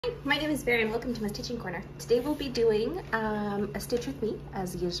Hi, my name is Vera and welcome to my stitching corner. Today we'll be doing a stitch with me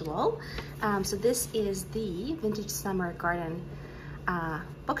as usual. So this is the Vintage Summer Garden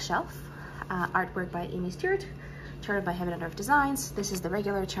bookshelf, artwork by Aimee Stewart, charted by Heaven and Earth Designs. This is the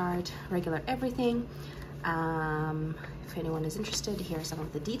regular chart, regular everything. If anyone is interested, here are some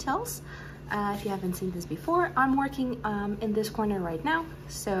of the details. If you haven't seen this before, I'm working in this corner right now,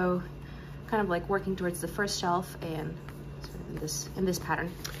 so kind of like working towards the first shelf and sort of in this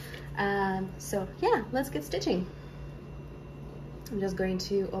pattern. So yeah, let's get stitching. I'm just going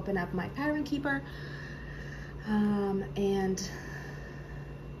to open up my pattern keeper and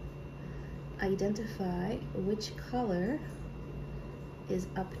identify which color is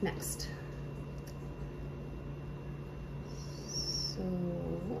up next. So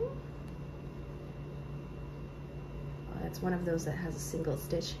that's one of those that has a single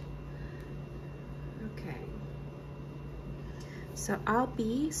stitch. Okay. So I'll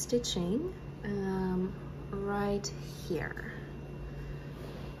be stitching right here.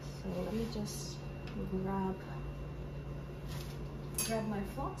 So let me just grab my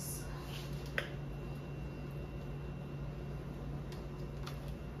floss.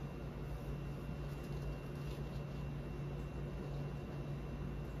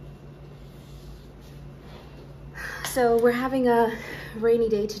 So we're having a rainy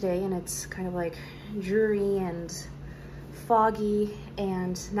day today and it's kind of like dreary and foggy,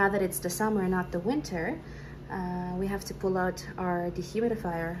 and now that it's the summer, not the winter, we have to pull out our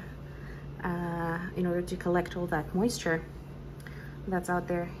dehumidifier in order to collect all that moisture that's out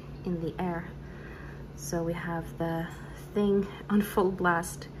there in the air. So we have the thing on full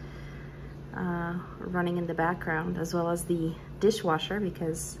blast running in the background, as well as the dishwasher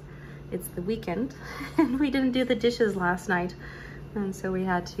because it's the weekend and we didn't do the dishes last night, and so we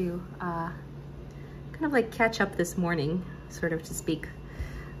had to kind of like catch up this morning, sort of to speak.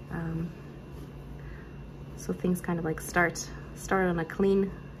 So things kind of like start on a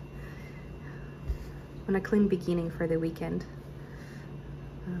clean beginning for the weekend.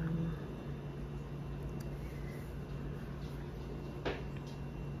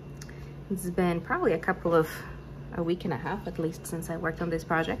 It's been probably a week and a half at least since I worked on this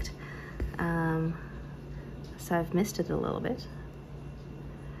project. So I've missed it a little bit.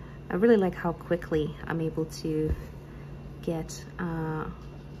 I really like how quickly I'm able to get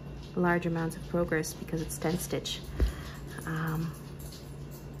large amounts of progress because it's 10 stitch. And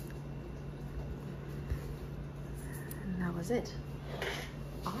that was it.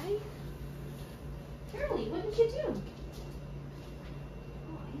 Carly, what did you do?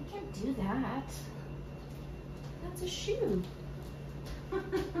 Oh, you can't do that. That's a shoe.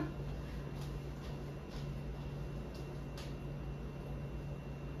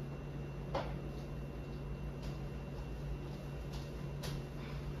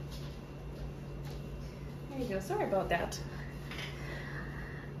 There you go, sorry about that.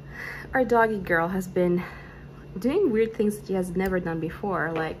 Our doggy girl has been doing weird things that she has never done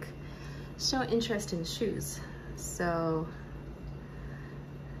before, like show interest in shoes. So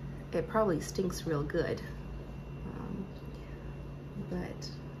it probably stinks real good, but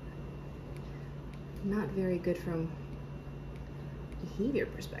not very good from behavior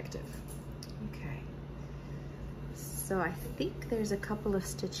perspective. Okay, so I think there's a couple of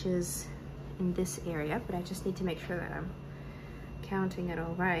stitches in this area, but I just need to make sure that I'm counting it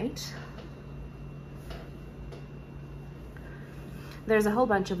all right. There's a whole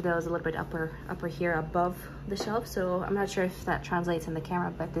bunch of those a little bit upper here above the shelf, so I'm not sure if that translates in the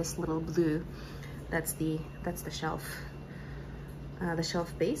camera, but this little blue, that's the shelf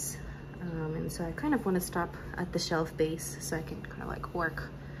base. And so I kind of want to stop at the shelf base so I can kind of like work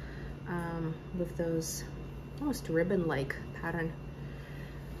with those almost ribbon-like pattern.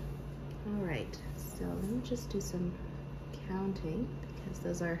 All right, so let me just do some counting because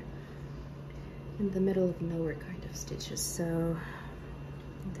those are in the middle of nowhere kind of stitches. So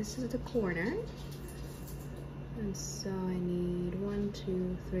this is the corner, and so I need 1,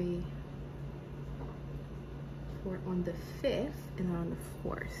 2, 3, 4 on the 5th and on the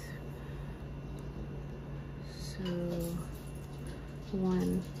 4th. So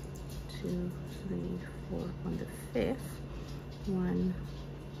 1, 2, 3, 4 on the 5th, 1,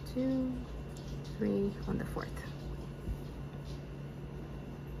 2, 3 on the 4th.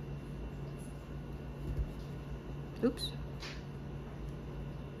 Oops.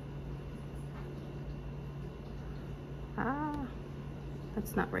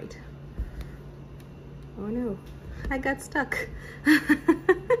 That's not right. Oh no, I got stuck.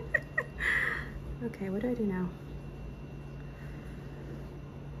 Okay, what do I do now?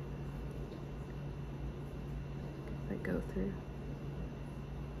 If I go through.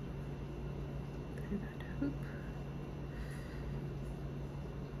 through that hoop.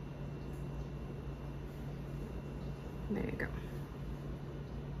 There you go.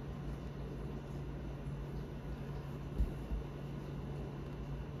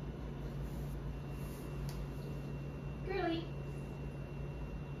 Girly,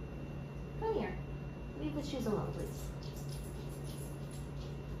 come here. Leave the shoes alone, please.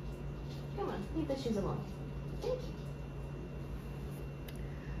 Come on, leave the shoes alone. Thank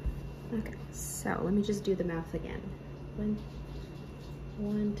you. Okay, so let me just do the math again. 1,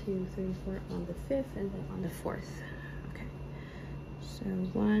 2, 3, 4 on the 5th and then on the 4th. Okay, so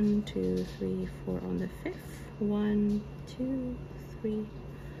 1, 2, 3, 4 on the 5th. 1, 2, 3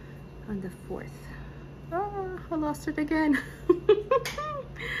 on the 4th. Oh, I lost it again.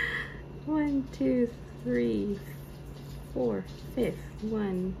 1, 2, 3, 4, 5th.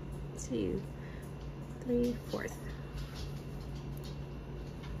 1, 2, 3, 4th.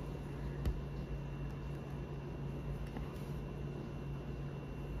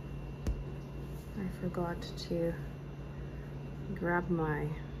 I forgot to grab my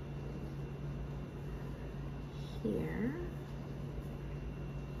here.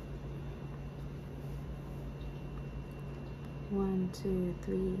 One, 2,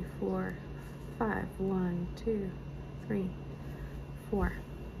 3, 4, 5. 1, 2, 3, 4.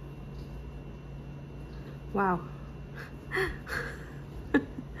 Wow.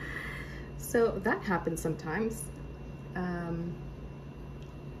 So that happens sometimes.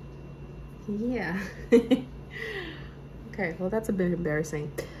 Yeah. Okay, well that's a bit embarrassing.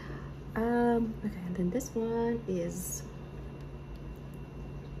 Okay, and then this one is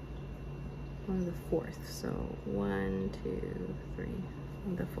on the 4th. So 1, 2, 3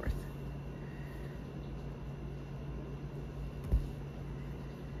 on the 4th.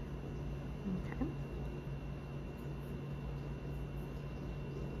 Okay.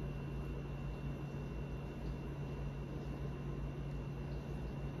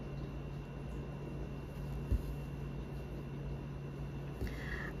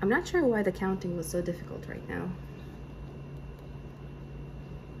 I'm not sure why the counting was so difficult right now.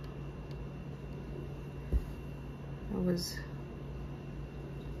 It was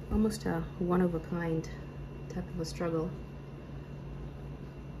almost a one-of-a-kind type of a struggle.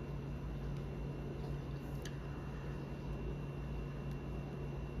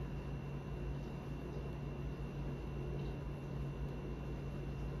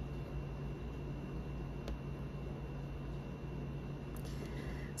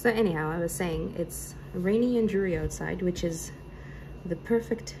 So anyhow, I was saying it's rainy and dreary outside, which is the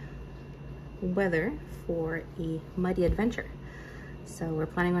perfect weather for a muddy adventure. So we're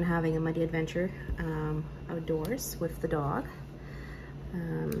planning on having a muddy adventure outdoors with the dog,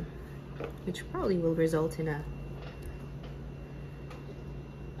 which probably will result in a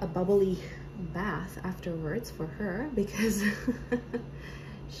bubbly bath afterwards for her, because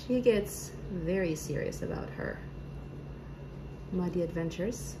she gets very serious about her muddy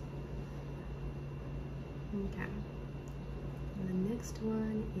adventures. Okay, and the next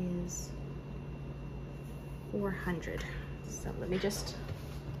one is 400. So let me just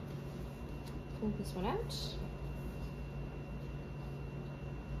pull this one out.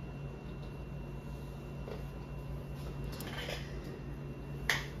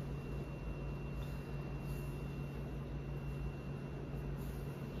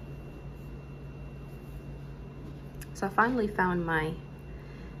 So I finally found my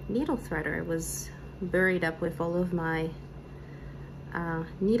needle threader. It was buried up with all of my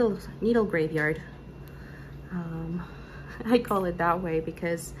needle graveyard. I call it that way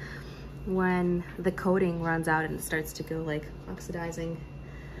because when the coating runs out and it starts to go like oxidizing,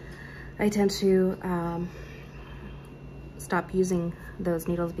 I tend to stop using those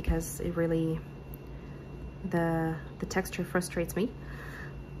needles because it really, the texture frustrates me,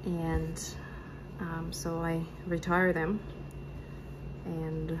 and so I retire them.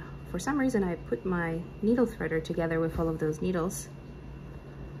 And for some reason I put my needle threader together with all of those needles.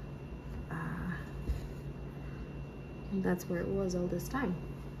 And that's where it was all this time.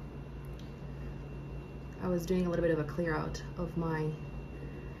 I was doing a little bit of a clear out of my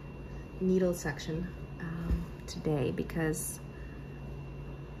needle section today because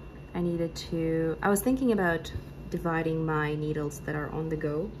I needed to, I was thinking about dividing my needles that are on the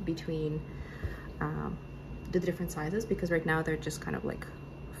go between the different sizes, because right now they're just kind of like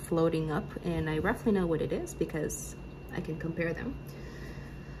floating up, and I roughly know what it is because I can compare them.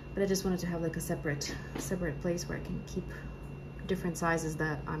 But I just wanted to have like a separate place where I can keep different sizes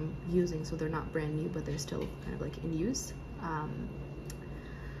that I'm using, so they're not brand new, but they're still kind of like in use.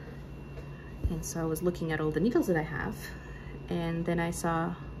 And so I was looking at all the needles that I have, and then I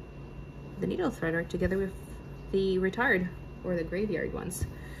saw the needle threader together with the retired or the graveyard ones.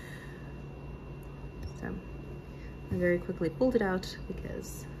 So I very quickly pulled it out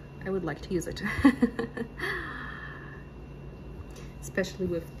because I would like to use it. Especially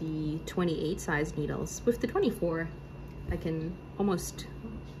with the 28 size needles. With the 24, I can almost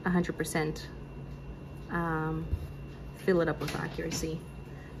 100% fill it up with accuracy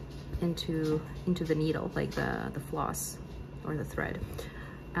into the needle, like the floss or the thread.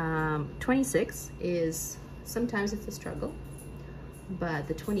 26 is, sometimes it's a struggle, but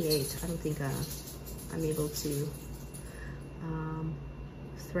the 28, I don't think I'm able to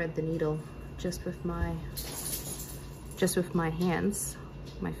thread the needle just with my hands,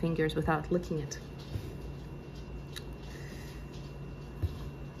 my fingers, without licking it.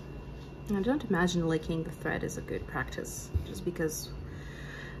 I don't imagine licking the thread is a good practice, just because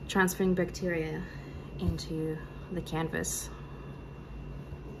transferring bacteria into the canvas.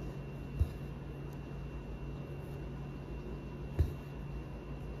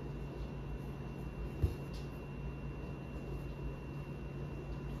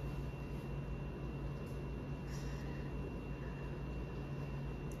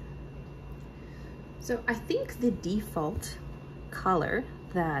 So I think the default color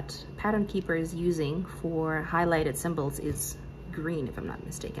that Pattern Keeper is using for highlighted symbols is green, if I'm not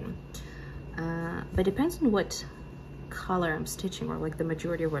mistaken. But it depends on what color I'm stitching, or like the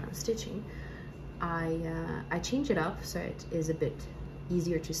majority of what I'm stitching. I change it up so it is a bit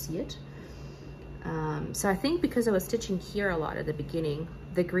easier to see it. So I think because I was stitching here a lot at the beginning,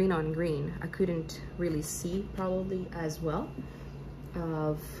 the green on green, I couldn't really see probably as well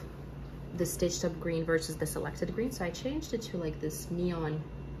of the stitched up green versus the selected green. So I changed it to like this neon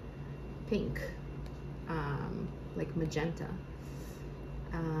pink, like magenta.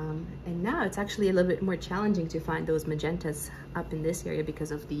 And now it's actually a little bit more challenging to find those magentas up in this area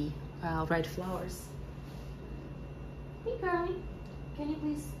because of the red flowers. Hey girlie, can you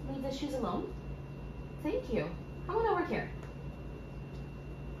please leave the shoes alone? Thank you. Come on over here.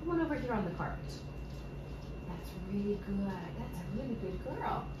 Come on over here on the carpet. That's really good. That's a really good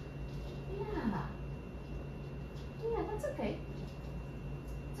girl. Yeah. Yeah, that's okay.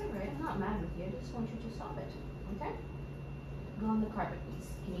 It's alright, I'm not mad with you. I just want you to stop it, okay? Go on the carpet, please.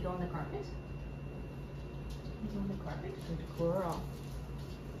 Can you go on the carpet? Can you go on the carpet? Good girl.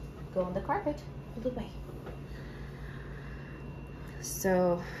 Go on the carpet. Hold away.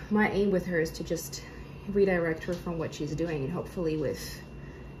 So my aim with her is to just redirect her from what she's doing, and hopefully with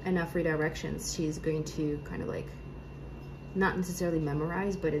enough redirections, she's going to kind of like, not necessarily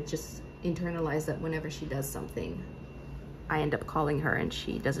memorize, but it just internalize that whenever she does something, I end up calling her and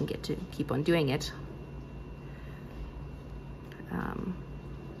she doesn't get to keep on doing it.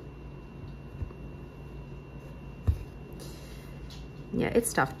 Yeah,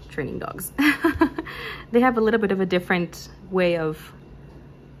 it's tough training dogs. They have a little bit of a different way of,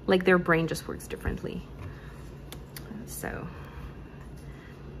 like, their brain just works differently. So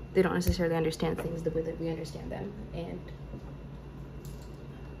they don't necessarily understand things the way that we understand them, and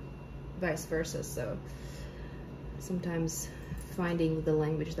vice versa. So sometimes finding the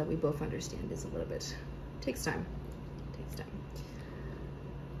language that we both understand is a little bit, takes time.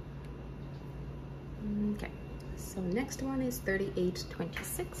 Okay, so next one is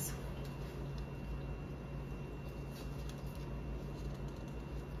 3826.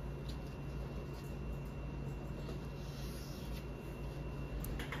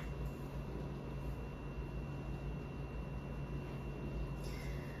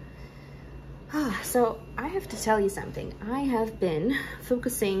 So I have to tell you something. I have been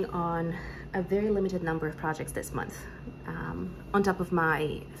focusing on a very limited number of projects this month, on top of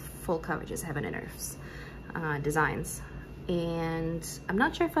my full coverages, Heaven and Earth's designs. And I'm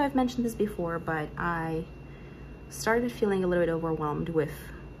not sure if I've mentioned this before, but I started feeling a little bit overwhelmed with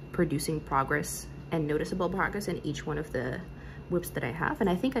producing progress and noticeable progress in each one of the whips that I have. And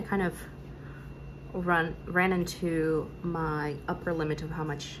I think I kind of ran into my upper limit of how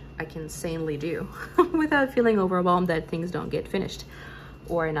much I can sanely do without feeling overwhelmed that things don't get finished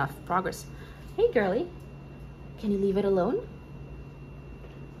or enough progress. Hey girlie, can you leave it alone?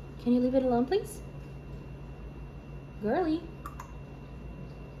 Can you leave it alone, please? Girlie,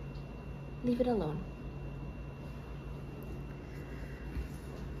 leave it alone.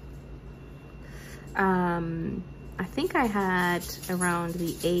 I think I had around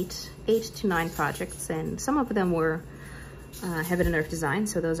the eight to 9 projects, and some of them were Heaven and Earth design.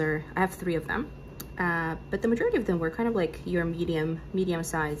 So those are, I have 3 of them. But the majority of them were kind of like your medium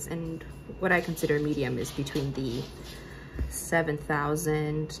size, and what I consider medium is between the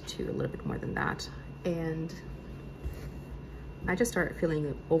 7,000 to a little bit more than that. And I just start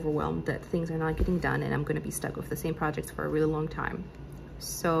feeling overwhelmed that things are not getting done and I'm going to be stuck with the same projects for a really long time.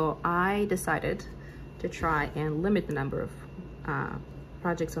 So I decided to try and limit the number of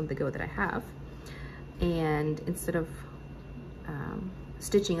projects on the go that I have. And instead of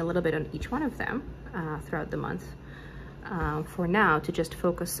stitching a little bit on each one of them throughout the month, for now to just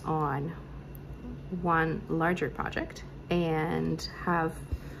focus on one larger project and have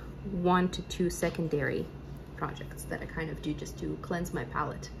 1 to 2 secondary projects that I kind of do just to cleanse my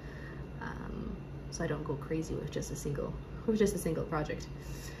palette, so I don't go crazy with just a single project.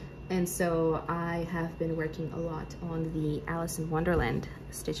 And so I have been working a lot on the Alice in Wonderland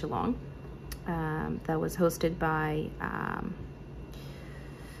stitch along that was hosted by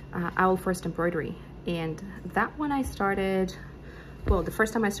Owl First Embroidery, and that one I started, well, the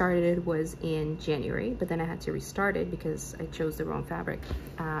first time I started it was in January, but then I had to restart it because I chose the wrong fabric,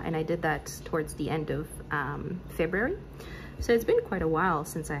 and I did that towards the end of February. So it's been quite a while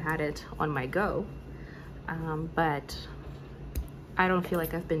since I had it on my go, but I don't feel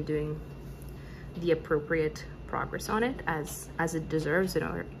like I've been doing the appropriate progress on it as it deserves in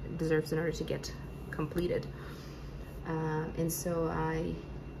order to get completed. And so I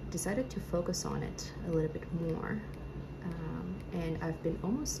decided to focus on it a little bit more. And I've been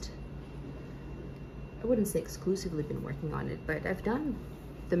I wouldn't say exclusively been working on it, but I've done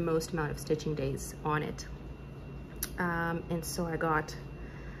the most amount of stitching days on it. And so I got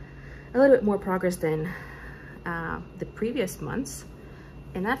a little bit more progress than the previous months,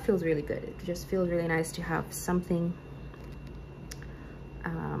 and that feels really good. It just feels really nice to have something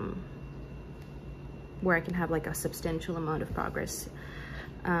where I can have like a substantial amount of progress,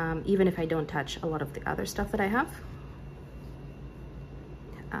 even if I don't touch a lot of the other stuff that I have.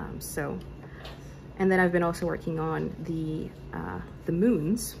 And then I've been also working on the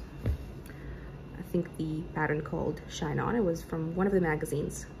moons. I think the pattern called Shine On. It was from one of the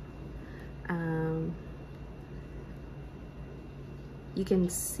magazines. You can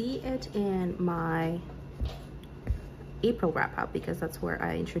see it in my April wrap up because that's where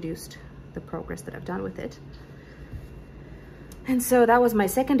I introduced the progress that I've done with it. And so that was my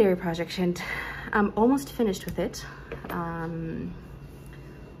secondary project, and I'm almost finished with it.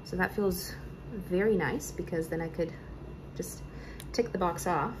 So that feels very nice because then I could just tick the box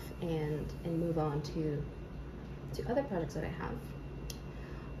off and move on to other projects that I have.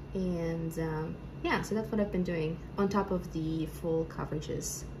 And yeah, so that's what I've been doing on top of the full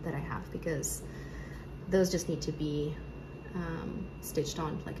coverages that I have, because those just need to be stitched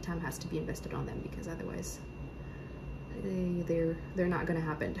on. Like, time has to be invested on them, because otherwise they're not gonna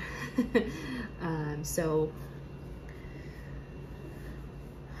happen. So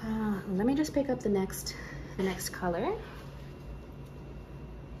let me just pick up the next color.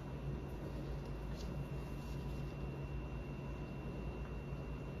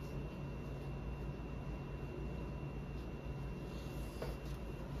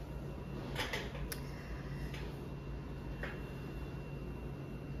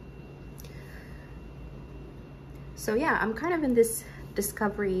 So yeah, I'm kind of in this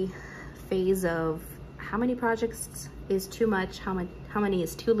discovery phase of how many projects is too much, how many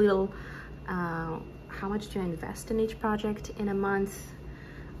is too little, how much do I invest in each project in a month,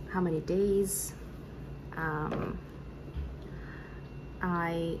 how many days.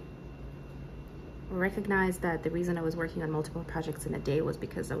 I recognized that the reason I was working on multiple projects in a day was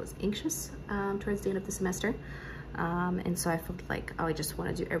because I was anxious towards the end of the semester. And so I felt like, oh, I just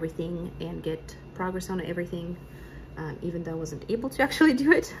want to do everything and get progress on everything, even though I wasn't able to actually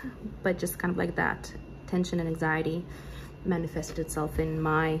do it. But just kind of like that tension and anxiety manifested itself in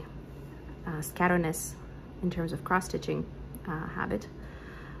my scatterness in terms of cross-stitching habit.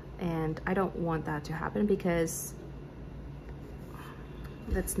 And I don't want that to happen, because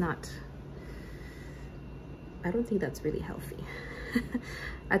that's not, I don't think that's really healthy.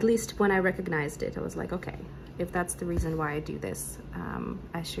 At least when I recognized it, I was like, okay, if that's the reason why I do this,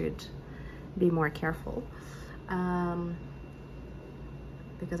 I should be more careful.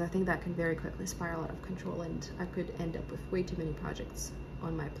 Because I think that can very quickly spiral out of control, and I could end up with way too many projects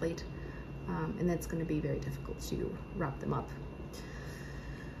on my plate, and that's going to be very difficult to wrap them up.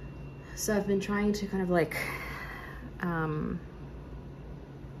 So I've been trying to kind of like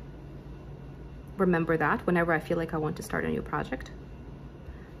remember that whenever I feel like I want to start a new project,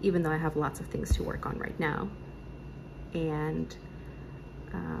 even though I have lots of things to work on right now. And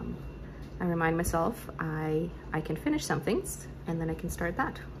I remind myself I can finish some things, and then I can start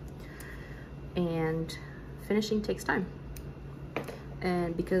that. And finishing takes time.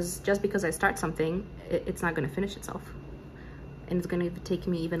 And just because I start something, it's not going to finish itself. And it's going to take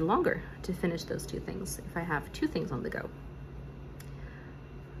me even longer to finish those two things if I have two things on the go.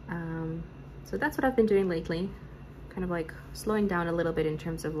 So that's what I've been doing lately, kind of like slowing down a little bit in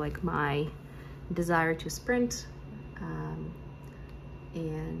terms of like my desire to sprint,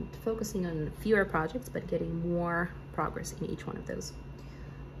 and focusing on fewer projects, but getting more progress in each one of those.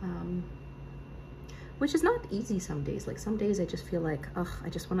 Which is not easy some days. Like some days I just feel like, oh, I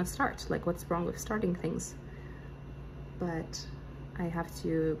just want to start. Like, what's wrong with starting things? But I have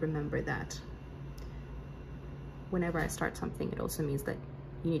to remember that whenever I start something, it also means that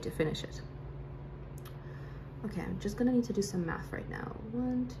you need to finish it. Okay, I'm just gonna need to do some math right now.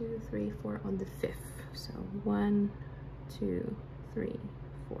 1, 2, 3, 4 on the 5th. So 1, 2, 3,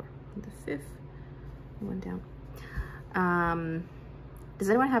 4 on the 5th. 1 down. Does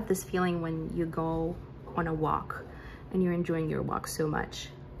anyone have this feeling when you go on a walk and you're enjoying your walk so much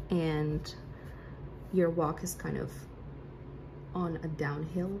and your walk is kind of on a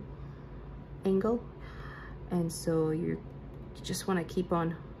downhill angle, and so you just want to keep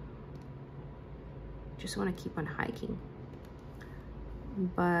on hiking,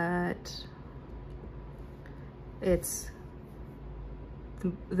 but it's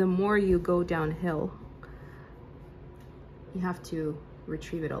the more you go downhill, you have to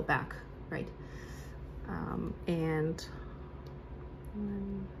retrieve it all back, right? And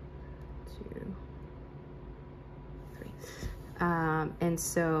 1, 2, 3. And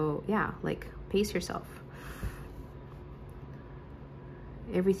so, yeah, like pace yourself.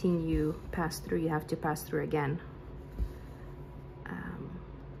 Everything you pass through, you have to pass through again.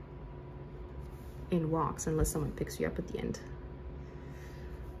 In walks, unless someone picks you up at the end.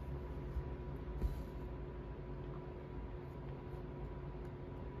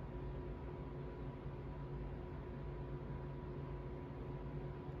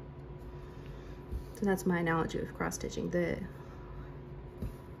 So that's my analogy with cross stitching. The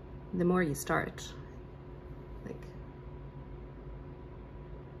more you start, like,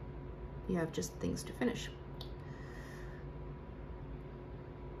 you have just things to finish.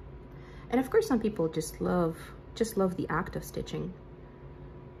 And of course, some people just love the act of stitching.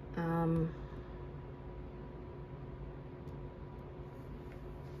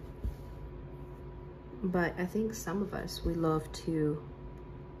 But I think some of us, we love to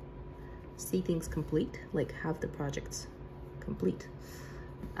see things complete, like have the projects complete.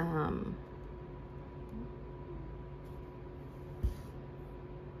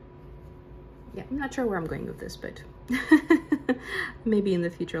 Yeah, I'm not sure where I'm going with this, but maybe in the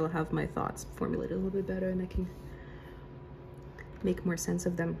future I'll have my thoughts formulated a little bit better and I can make more sense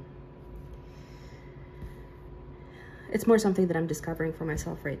of them. It's more something that I'm discovering for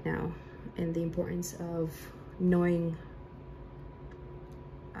myself right now, and the importance of knowing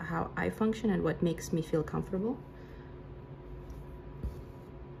how I function and what makes me feel comfortable.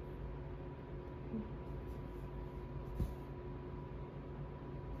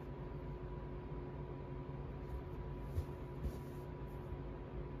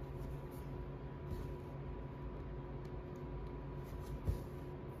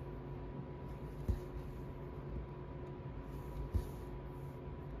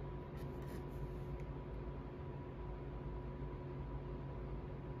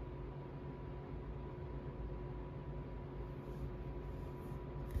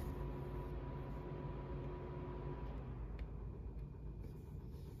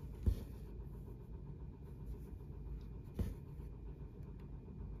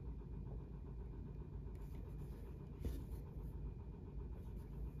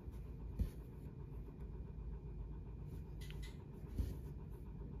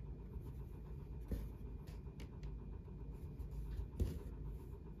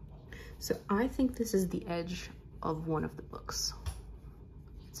 So I think this is the edge of one of the books.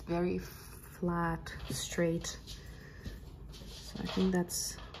 It's very flat, straight. So I think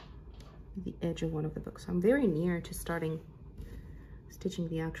that's the edge of one of the books. I'm very near to starting stitching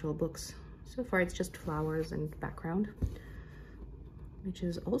the actual books. So far it's just flowers and background, which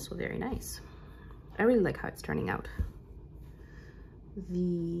is also very nice. I really like how it's turning out.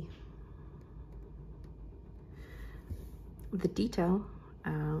 The detail,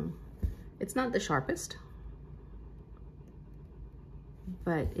 it's not the sharpest,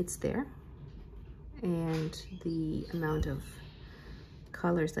 but it's there. And the amount of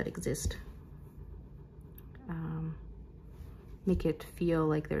colors that exist make it feel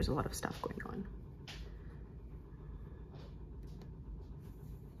like there's a lot of stuff going on.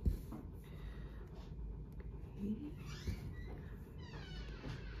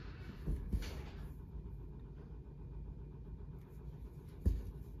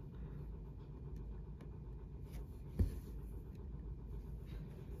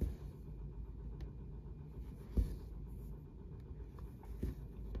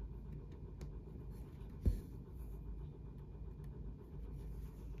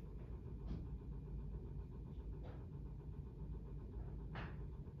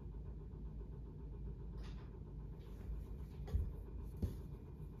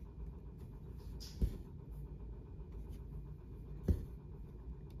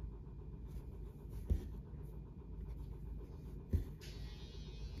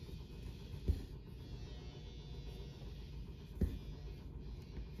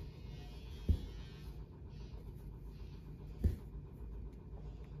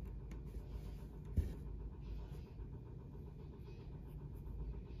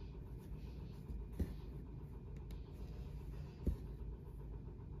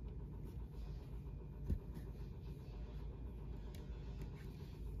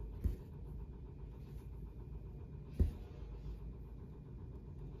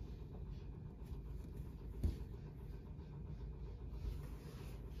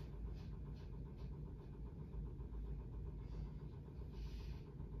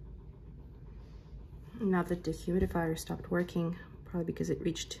 Now that the humidifier stopped working, probably because it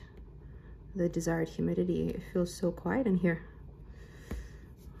reached the desired humidity, it feels so quiet in here.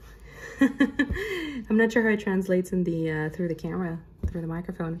 I'm not sure how it translates in the through the camera, through the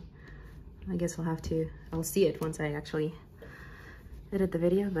microphone. I guess I'll see it once I actually edit the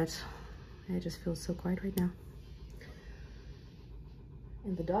video, but it just feels so quiet right now.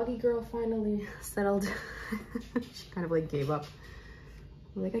 And the doggy girl finally settled. She kind of like gave up.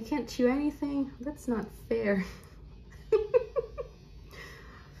 Like, I can't chew anything. That's not fair.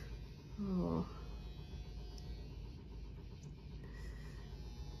 Oh.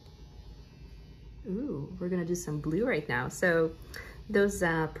 Ooh, we're gonna do some blue right now. So those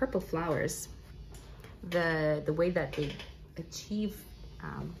purple flowers, the way that they achieve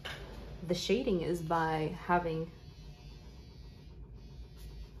the shading is by having,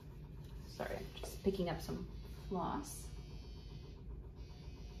 sorry, I'm just picking up some floss,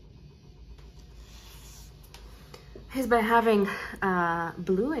 is by having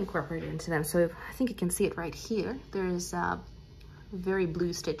blue incorporated into them. So I think you can see it right here. There's very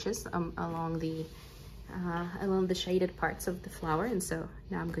blue stitches along the shaded parts of the flower, and so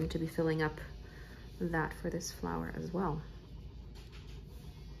now I'm going to be filling up that for this flower as well.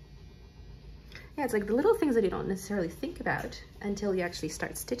 Yeah, it's like the little things that you don't necessarily think about until you actually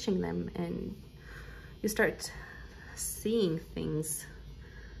start stitching them, and you start seeing things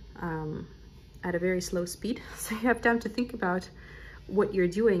at a very slow speed. So you have time to think about what you're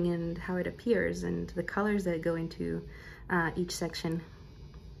doing and how it appears and the colors that go into each section.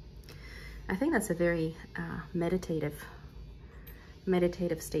 I think that's a very meditative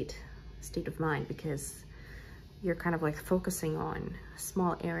state of mind, because you're kind of like focusing on a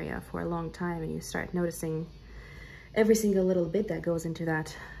small area for a long time, and you start noticing every single little bit that goes into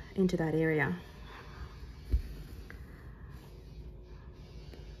that area.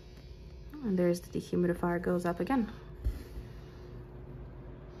 And there's the dehumidifier goes up again.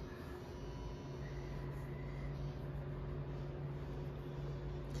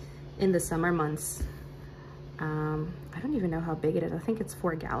 In the summer months, I don't even know how big it is. I think it's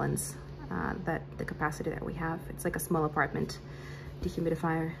 4 gallons, that the capacity that we have. It's like a small apartment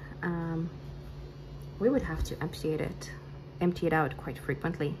dehumidifier. We would have to empty it out quite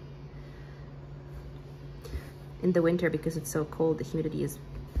frequently. In the winter, because it's so cold, the humidity is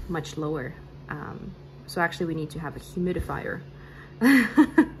much lower. So actually we need to have a humidifier.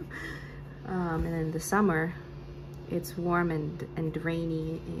 And in the summer, it's warm and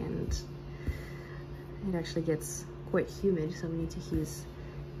rainy, and it actually gets quite humid, so we need to use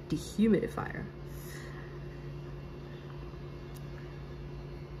dehumidifier.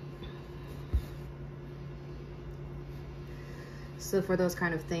 So for those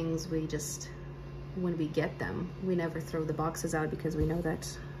kind of things, we just, when we get them, we never throw the boxes out, because we know that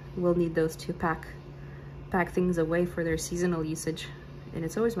we'll need those to pack things away for their seasonal usage. And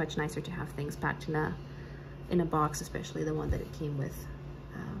it's always much nicer to have things packed in a box, especially the one that it came with,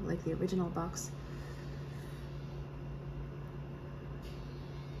 like the original box.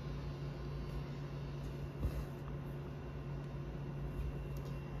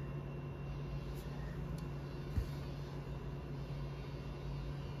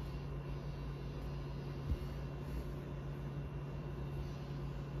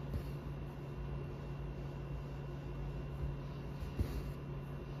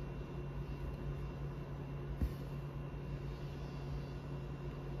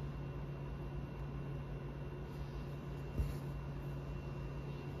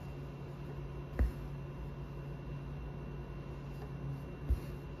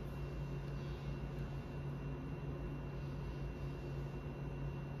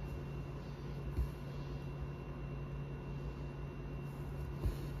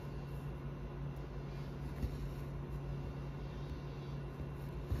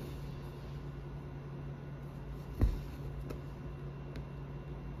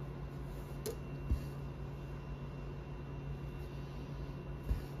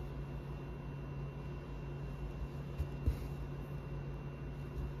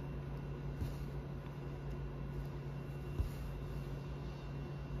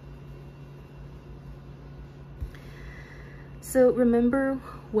 So remember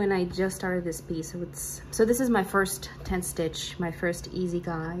when I just started this piece, so this is my first 10 stitch, my first easy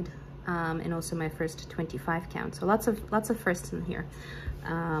guide, and also my first 25 count. So lots of firsts in here.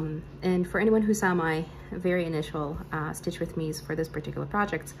 And for anyone who saw my very initial stitch with me's for this particular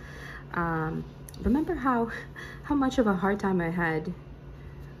project, remember how much of a hard time I had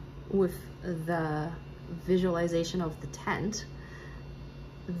with the visualization of the tent,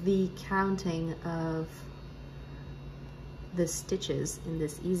 the counting of the stitches in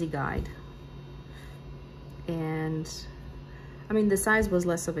this easy guide And I mean, the size was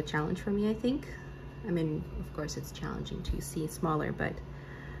less of a challenge for me, I think. I mean, of course it's challenging to see smaller, but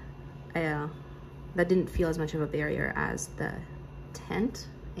that didn't feel as much of a barrier as the tent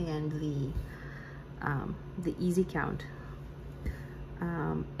and the easy count.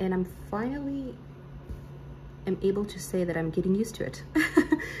 And I'm finally able to say that I'm getting used to it.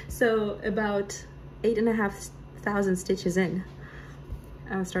 So about 8,500 stitches in,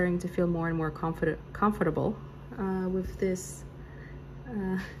 I'm starting to feel more and more comfortable with this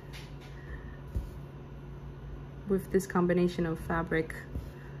combination of fabric,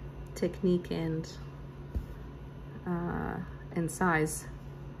 technique, and size.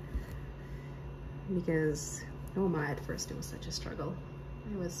 Because, oh my, at first it was such a struggle.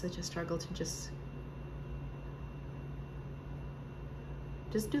 It was such a struggle to just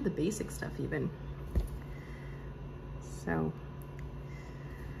do the basic stuff even. So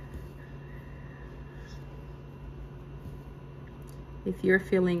if you're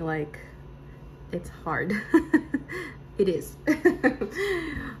feeling like it's hard, it is.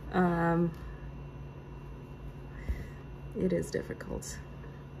 It is difficult.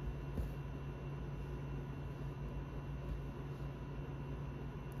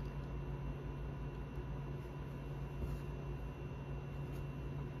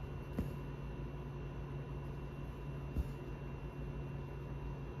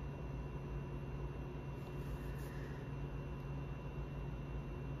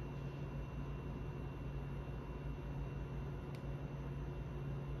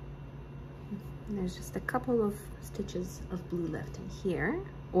 And there's just a couple of stitches of blue left in here,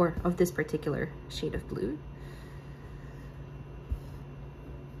 or of this particular shade of blue.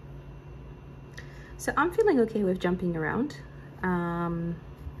 So I'm feeling okay with jumping around.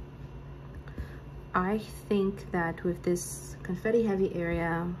 I think that with this confetti heavy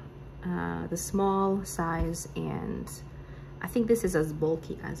area, the small size, and I think this is as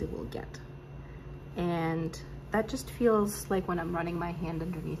bulky as it will get. And that just feels like when I'm running my hand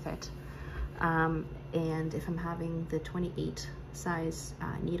underneath it. And if I'm having the 28 size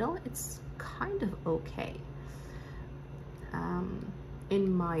needle, it's kind of okay,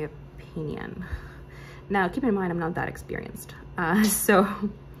 in my opinion. Now, keep in mind, I'm not that experienced. So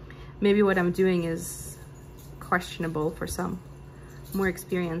maybe what I'm doing is questionable for some more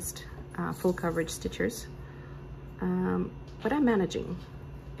experienced full coverage stitchers. But I'm managing,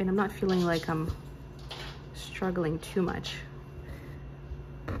 and I'm not feeling like I'm struggling too much.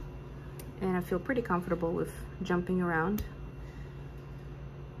 And I feel pretty comfortable with jumping around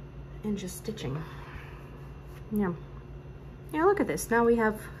and just stitching. Yeah. Yeah, look at this. Now we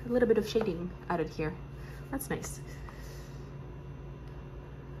have a little bit of shading added here. That's nice.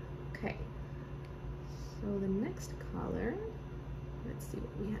 Okay. So the next color, let's see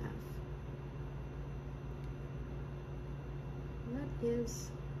what we have. That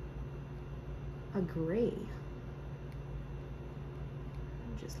is a gray.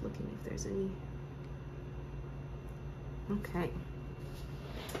 Just looking if there's any. Okay.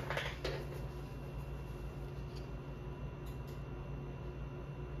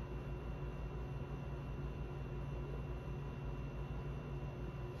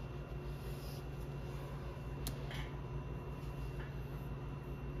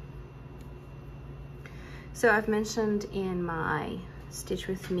 So I've mentioned in my stitch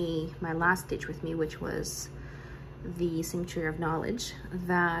with me, my last stitch with me, which was the Sanctuary of Knowledge,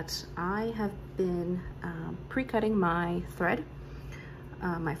 that I have been pre-cutting my thread,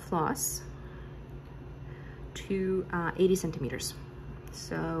 my floss, to 80 centimeters.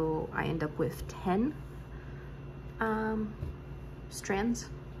 So I end up with 10 strands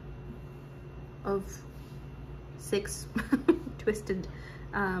of 6 twisted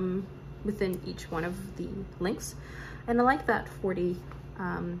within each one of the links. And I like that 40,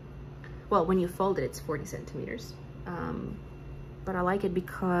 well, when you fold it, it's 40 centimeters. But I like it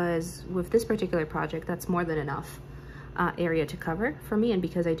because with this particular project, that's more than enough area to cover for me, and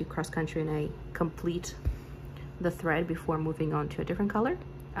because I do cross country and I complete the thread before moving on to a different color,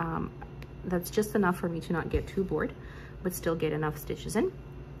 that's just enough for me to not get too bored, but still get enough stitches in.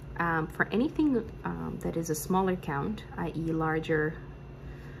 For anything that is a smaller count, i.e. larger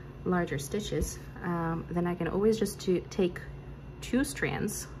stitches, then I can always just take 2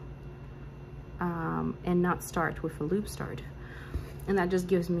 strands and not start with a loop start. And that just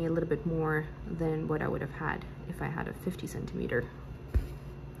gives me a little bit more than what I would have had if I had a 50 centimeter.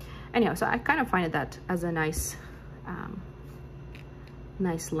 Anyhow, so I kind of find that as a nice,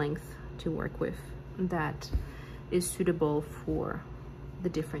 nice length to work with that is suitable for the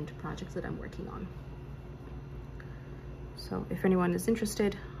different projects that I'm working on. So if anyone is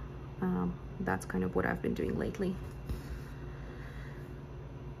interested, That's kind of what I've been doing lately.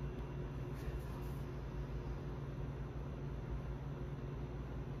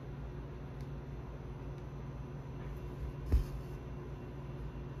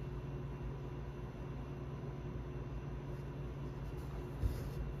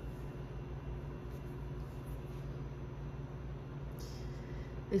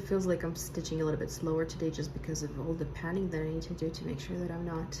 It feels like I'm stitching a little bit slower today just because of all the panning that I need to do to make sure that I'm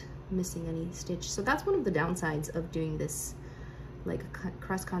not missing any stitch. So that's one of the downsides of doing this like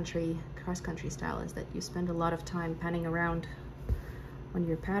cross-country style, is that you spend a lot of time panning around on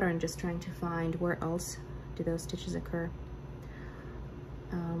your pattern just trying to find where else do those stitches occur.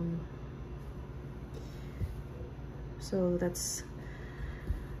 So that's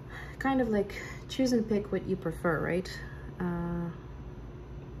kind of like choose and pick what you prefer, right?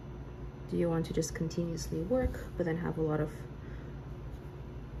 Do you want to just continuously work, but then have a lot of,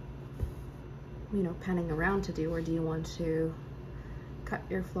 you know, panning around to do, or do you want to cut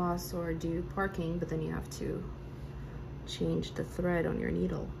your floss or do parking, but then you have to change the thread on your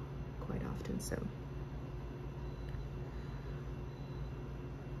needle quite often? So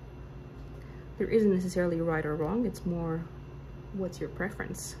there isn't necessarily right or wrong, it's more what's your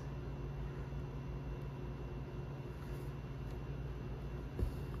preference.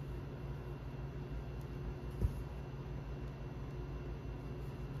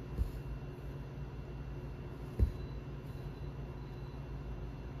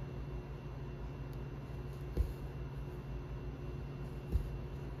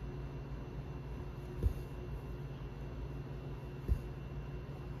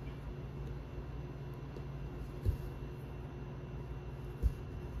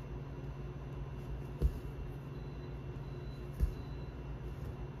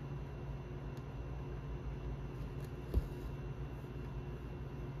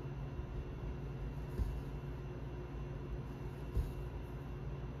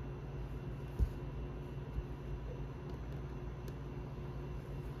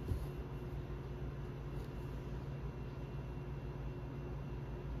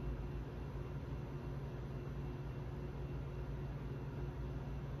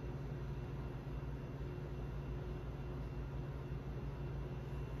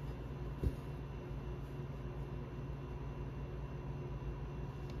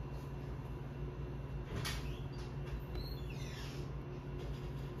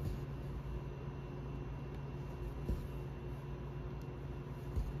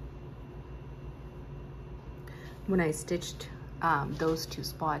 When I stitched those two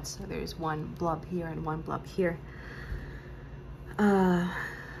spots, so there's one blob here and one blob here,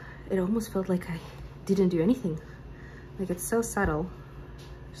 it almost felt like I didn't do anything. Like, it's so subtle,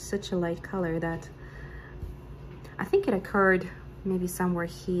 such a light color, that I think it occurred maybe somewhere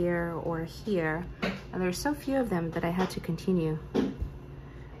here or here, and there's so few of them that I had to continue.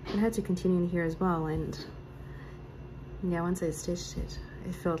 I had to continue in here as well, and yeah, once I stitched it,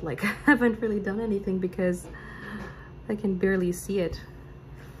 it felt like I haven't really done anything because I can barely see it.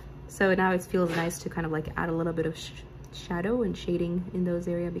 So now it feels nice to kind of like add a little bit of shadow and shading in those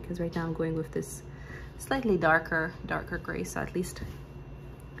areas, because right now I'm going with this slightly darker gray, so at least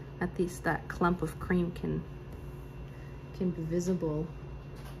that clump of cream can be visible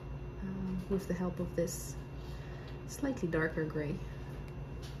with the help of this slightly darker gray.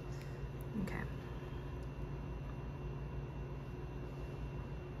 Okay.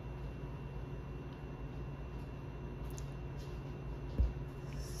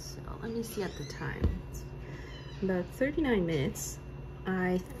 Let me see at the time. It's about 39 minutes.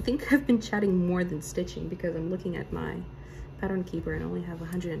 I think I've been chatting more than stitching because I'm looking at my pattern keeper and only have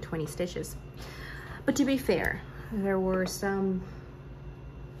 120 stitches. But to be fair, there were some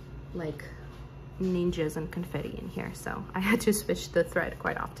like ninjas and confetti in here, so I had to switch the thread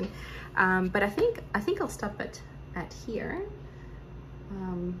quite often. But I think I'll stop it at here,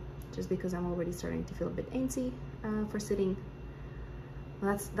 just because I'm already starting to feel a bit antsy for sitting.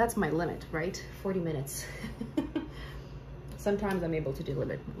 Well, that's my limit, right? 40 minutes. Sometimes I'm able to do a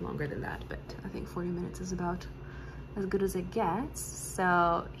little bit longer than that, but I think 40 minutes is about as good as it gets.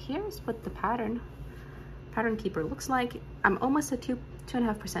 So here's what the pattern keeper looks like. I'm almost at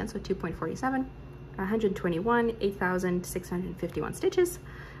 2.5%, so 2.47, 121, 8,651 stitches.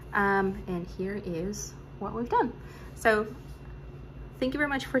 And here is what we've done. So thank you very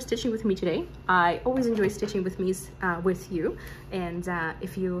much for stitching with me today. I always enjoy stitching with you. And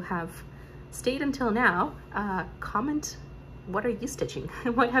if you have stayed until now, comment, what are you stitching?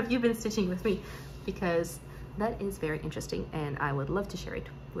 What have you been stitching with me? Because that is very interesting and I would love to share it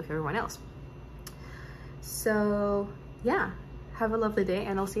with everyone else. So yeah, have a lovely day,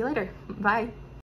 and I'll see you later. Bye.